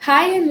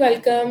Hi, and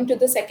welcome to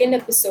the second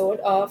episode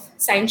of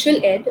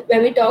Sciential Ed,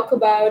 where we talk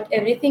about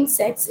everything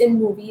sex in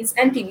movies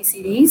and TV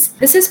series.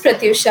 This is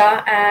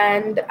Pratyusha,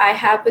 and I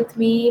have with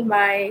me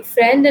my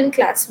friend and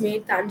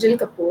classmate Tanjil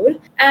Kapoor.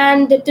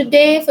 And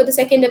today, for the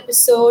second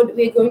episode,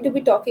 we're going to be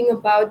talking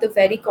about the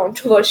very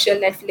controversial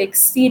Netflix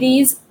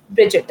series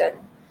Bridgerton.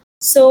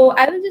 So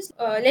I will just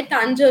let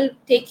Tanjil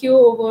take you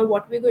over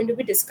what we're going to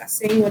be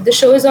discussing, what the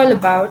show is all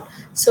about.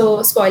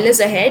 So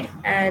spoilers ahead,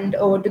 and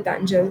over to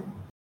Tanjil.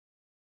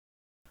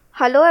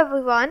 Hello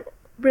everyone.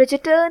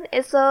 Bridgerton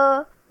is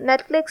a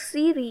Netflix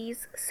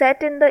series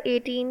set in the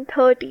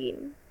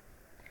 1813.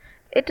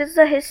 It is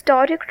a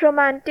historic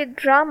romantic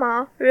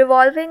drama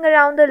revolving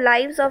around the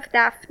lives of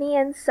Daphne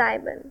and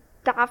Simon.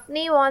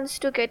 Daphne wants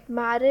to get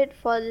married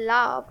for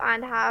love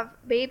and have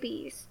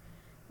babies,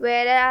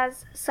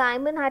 whereas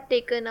Simon had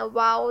taken a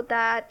vow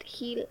that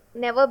he'll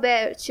never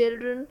bear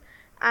children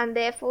and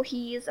therefore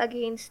he is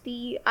against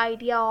the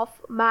idea of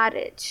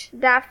marriage.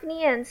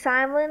 Daphne and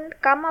Simon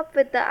come up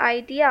with the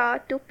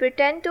idea to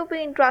pretend to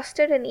be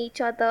interested in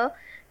each other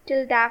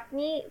till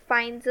Daphne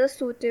finds a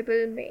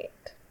suitable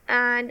mate.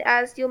 And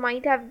as you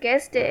might have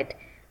guessed it,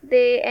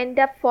 they end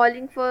up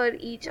falling for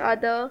each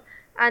other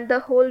and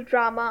the whole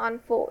drama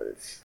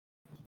unfolds.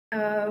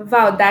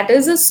 Wow, that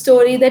is a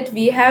story that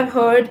we have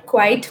heard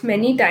quite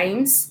many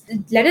times.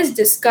 Let us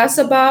discuss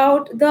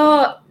about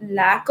the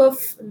lack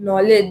of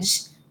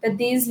knowledge that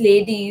these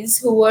ladies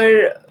who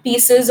were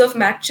pieces of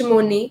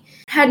matrimony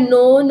had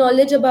no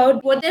knowledge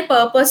about what their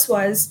purpose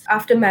was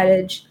after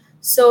marriage.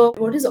 So,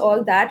 what is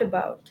all that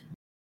about?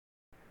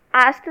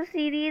 As the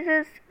series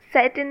is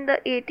set in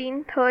the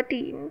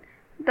 1813,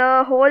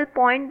 the whole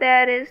point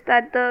there is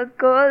that the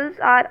girls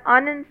are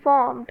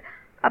uninformed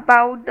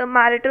about the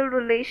marital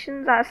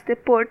relations as they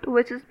put,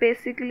 which is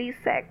basically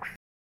sex.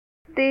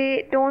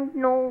 They don't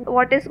know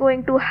what is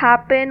going to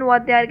happen,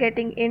 what they are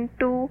getting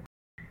into,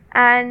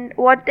 and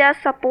what they are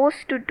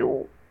supposed to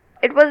do.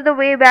 It was the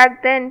way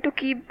back then to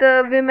keep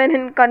the women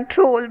in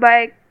control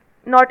by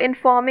not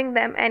informing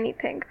them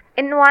anything.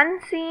 In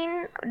one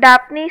scene,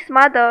 Daphne's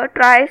mother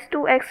tries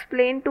to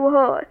explain to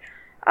her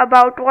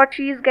about what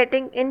she's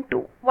getting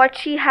into, what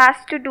she has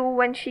to do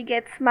when she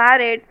gets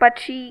married, but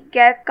she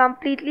gets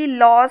completely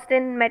lost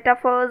in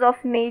metaphors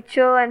of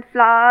nature and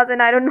flowers, and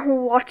I don't know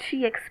what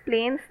she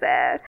explains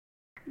there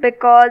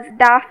because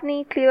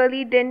Daphne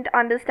clearly didn't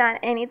understand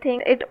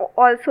anything. It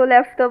also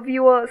left the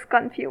viewers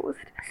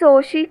confused.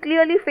 So she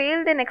clearly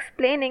failed in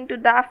explaining to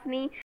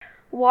Daphne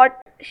what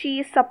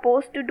she is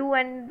supposed to do,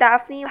 and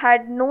Daphne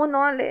had no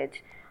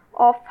knowledge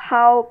of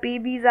how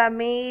babies are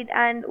made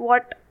and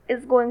what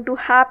is going to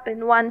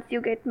happen once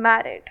you get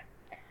married.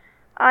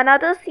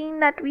 Another scene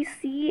that we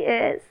see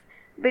is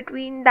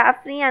between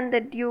Daphne and the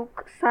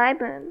Duke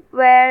Simon,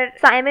 where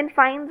Simon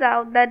finds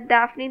out that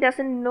Daphne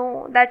doesn't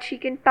know that she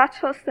can touch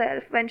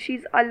herself when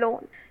she's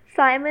alone.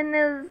 Simon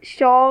is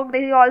shocked.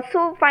 He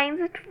also finds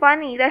it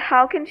funny that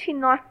how can she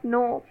not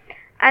know?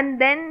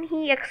 And then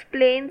he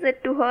explains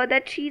it to her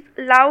that she's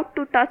allowed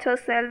to touch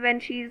herself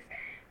when she's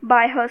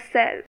by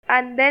herself.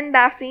 And then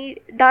Daphne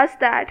does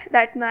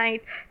that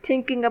night,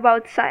 thinking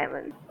about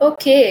Simon.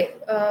 Okay,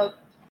 well,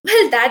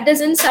 that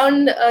doesn't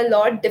sound a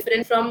lot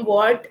different from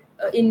what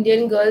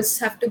Indian girls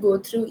have to go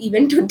through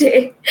even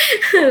today.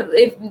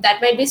 If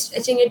that might be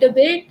stretching it a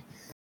bit,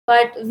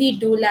 but we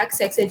do lack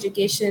sex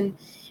education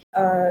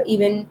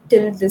even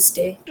till this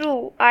day.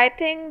 True, I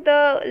think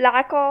the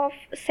lack of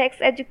sex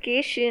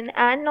education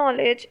and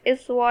knowledge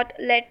is what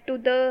led to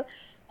the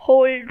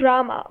whole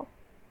drama.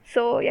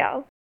 So,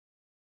 yeah.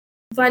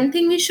 One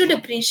thing we should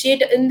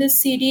appreciate in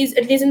this series,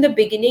 at least in the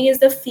beginning, is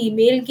the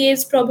female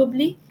gaze,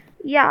 probably.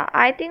 Yeah,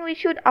 I think we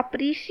should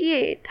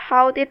appreciate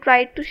how they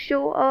tried to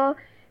show a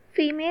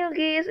female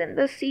gaze in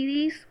the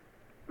series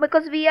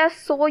because we are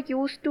so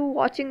used to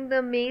watching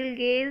the male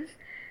gaze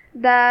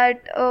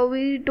that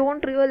we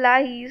don't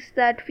realize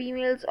that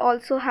females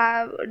also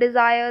have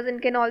desires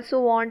and can also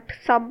want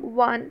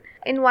someone.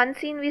 In one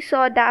scene, we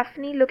saw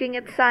Daphne looking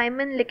at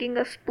Simon licking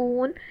a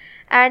spoon,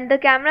 and the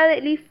camera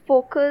really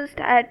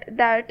focused at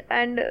that,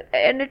 and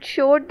it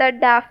showed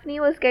that Daphne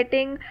was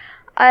getting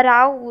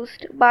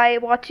aroused by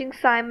watching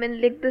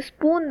Simon lick the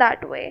spoon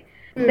that way.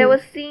 There Hmm. were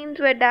scenes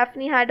where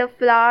Daphne had a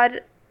flower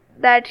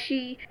that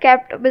she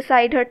kept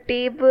beside her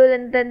table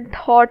and then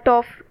thought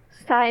of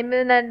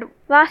Simon and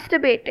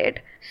masturbated.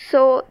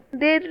 So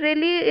they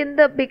really, in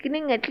the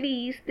beginning at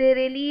least, they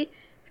really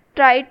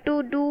tried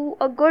to do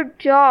a good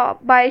job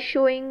by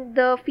showing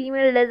the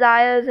female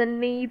desires and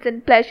needs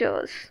and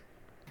pleasures.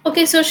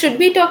 Okay, so should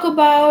we talk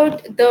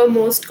about the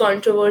most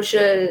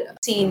controversial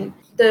scene,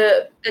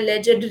 the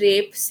alleged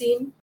rape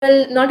scene?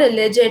 Well, not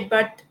alleged,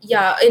 but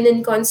yeah, an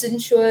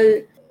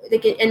inconsensual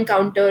like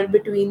encounter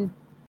between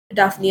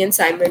Daphne and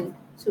Simon.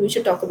 So we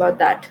should talk about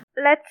that.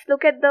 Let's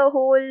look at the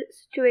whole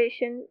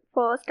situation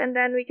first and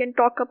then we can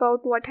talk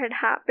about what had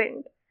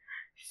happened.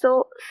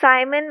 So,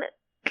 Simon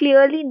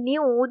clearly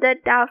knew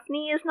that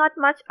Daphne is not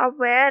much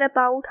aware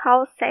about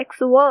how sex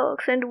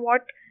works and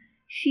what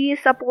she is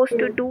supposed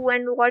to do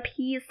and what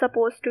he is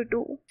supposed to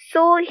do.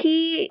 So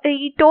he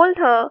told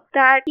her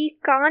that he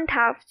can't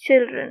have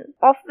children,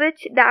 of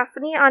which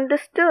Daphne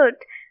understood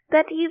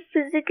that he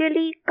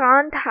physically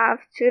can't have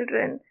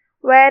children,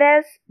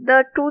 whereas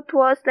the truth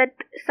was that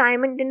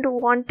Simon didn't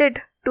wanted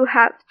to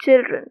have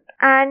children.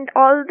 And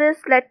all this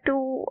led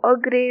to a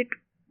great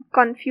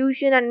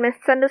confusion and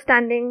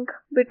misunderstanding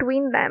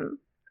between them.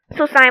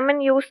 So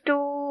Simon used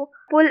to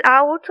pull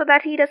out so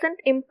that he doesn't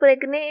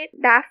impregnate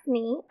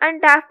Daphne,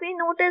 and Daphne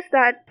noticed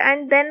that.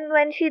 And then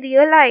when she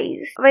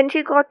realized, when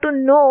she got to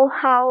know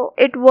how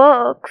it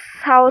works,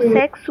 how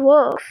sex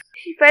works,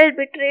 she felt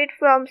betrayed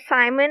from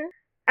Simon.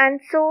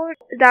 And so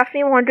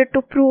Daphne wanted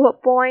to prove a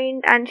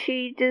point, and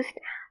she just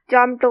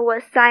jumped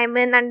over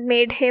Simon and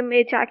made him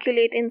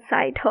ejaculate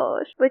inside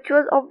her, which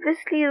was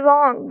obviously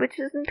wrong, which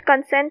isn't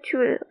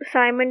consensual.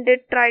 Simon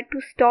did try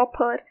to stop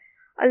her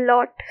a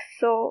lot.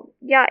 So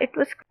yeah, it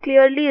was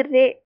clearly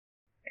rape.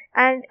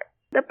 And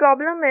the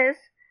problem is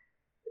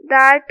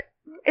that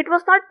it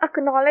was not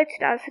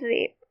acknowledged as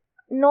rape.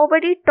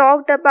 Nobody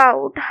talked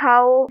about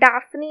how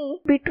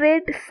Daphne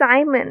betrayed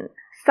Simon.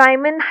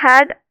 Simon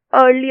had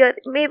earlier,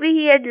 maybe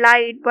he had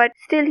lied, but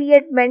still he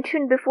had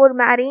mentioned before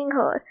marrying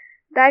her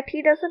that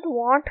he doesn't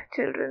want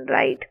children,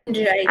 right?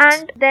 Right.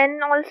 And then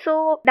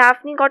also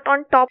Daphne got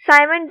on top.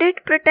 Simon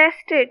did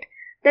protest it,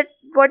 that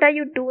what are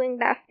you doing,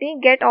 Daphne?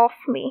 Get off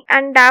me.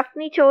 And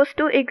Daphne chose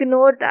to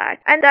ignore that.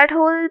 And that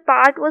whole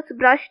part was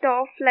brushed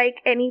off like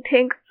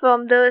anything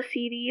from the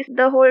series.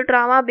 The whole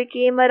drama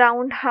became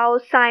around how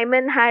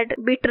Simon had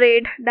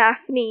betrayed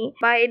Daphne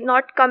by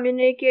not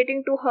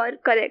communicating to her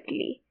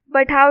correctly.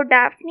 But how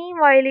Daphne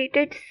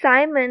violated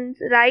Simon's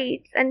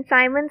rights and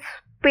Simon's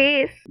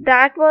space,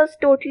 that was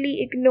totally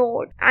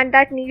ignored, and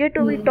that needed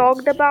to be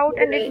talked about,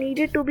 and it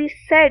needed to be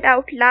said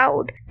out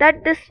loud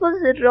that this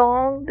was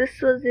wrong,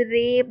 this was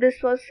rape,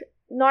 this was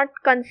not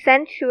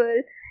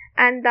consensual,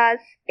 and thus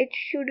it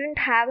shouldn't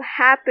have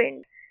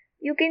happened.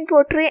 You can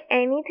portray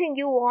anything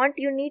you want,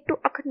 you need to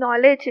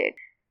acknowledge it,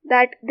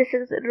 that this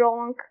is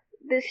wrong,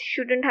 this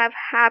shouldn't have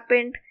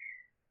happened.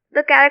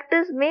 The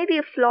characters may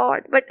be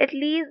flawed, but at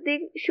least they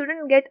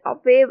shouldn't get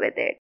away with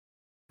it.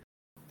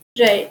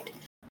 Right.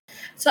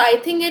 So I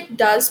think it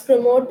does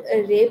promote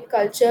a rape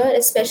culture,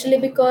 especially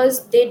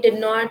because they did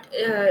not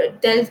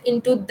delve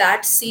into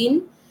that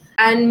scene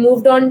and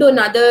moved on to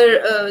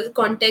another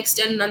context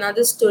and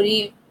another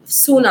story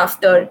soon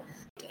after.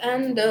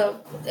 And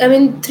I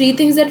mean, three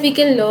things that we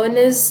can learn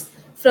is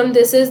from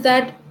this is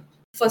that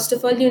first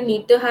of all, you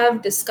need to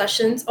have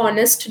discussions,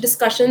 honest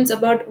discussions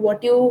about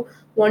what you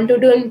want to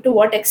do and to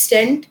what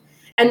extent,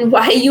 and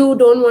why you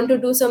don't want to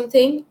do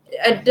something.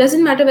 It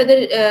doesn't matter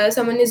whether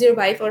someone is your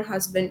wife or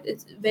husband.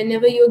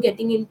 Whenever you're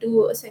getting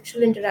into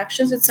sexual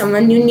interactions with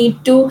someone, you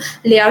need to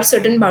lay out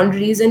certain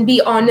boundaries and be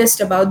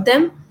honest about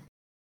them.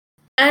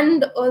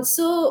 And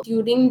also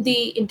during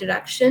the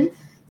interaction,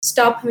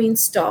 stop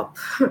means stop.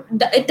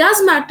 It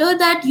does matter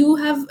that you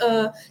have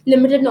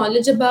limited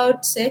knowledge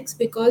about sex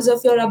because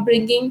of your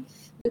upbringing,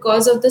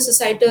 because of the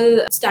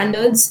societal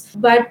standards,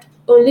 but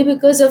only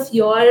because of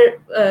your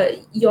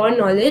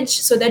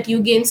knowledge, so that you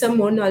gain some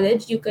more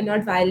knowledge. You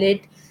cannot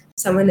violate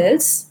someone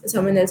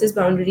else's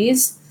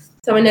boundaries,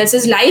 someone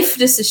else's life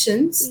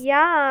decisions.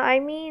 Yeah, I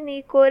mean,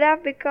 he could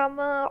have become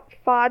a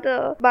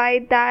father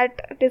by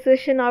that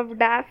decision of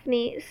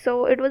Daphne,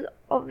 so it was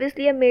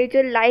obviously a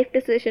major life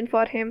decision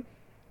for him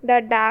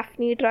that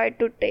Daphne tried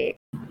to take.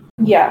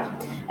 Yeah.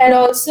 And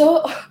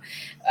also,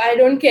 I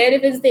don't care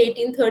if it's the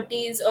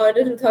 1830s or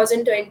the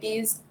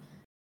 2020s,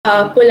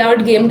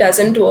 pull-out game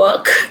doesn't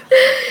work.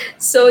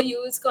 So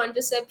use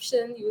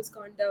contraception, use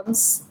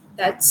condoms.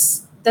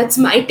 That's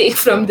my take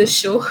from this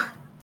show.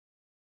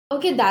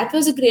 Okay, that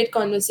was a great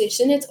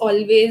conversation. It's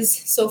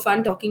always so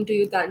fun talking to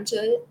you,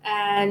 Tanchal.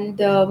 And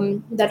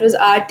that was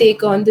our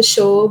take on the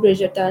show,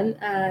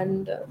 Bridgerton.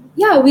 And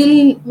yeah,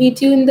 we'll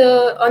meet you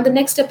on the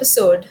next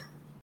episode.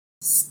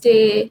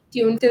 Stay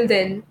tuned till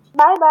then.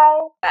 Bye bye.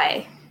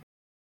 Bye.